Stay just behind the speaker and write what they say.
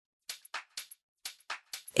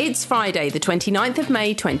It's Friday, the 29th of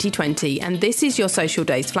May 2020, and this is your Social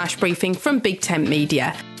Days flash briefing from Big Tent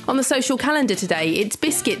Media. On the social calendar today, it's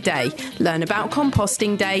Biscuit Day, Learn About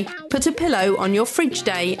Composting Day, Put a Pillow on Your Fridge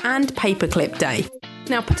Day, and Paperclip Day.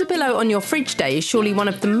 Now, Put a Pillow on Your Fridge Day is surely one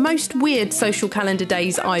of the most weird social calendar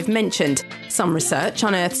days I've mentioned. Some research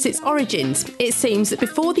unearths its origins. It seems that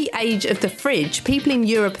before the age of the fridge, people in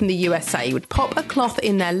Europe and the USA would pop a cloth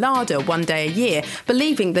in their larder one day a year,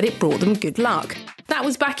 believing that it brought them good luck. That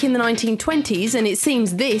was back in the 1920s, and it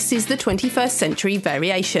seems this is the 21st century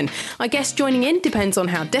variation. I guess joining in depends on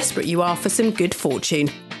how desperate you are for some good fortune.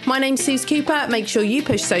 My name's Suze Cooper. Make sure you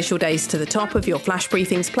push Social Days to the top of your Flash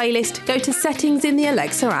Briefings playlist. Go to Settings in the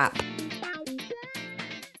Alexa app.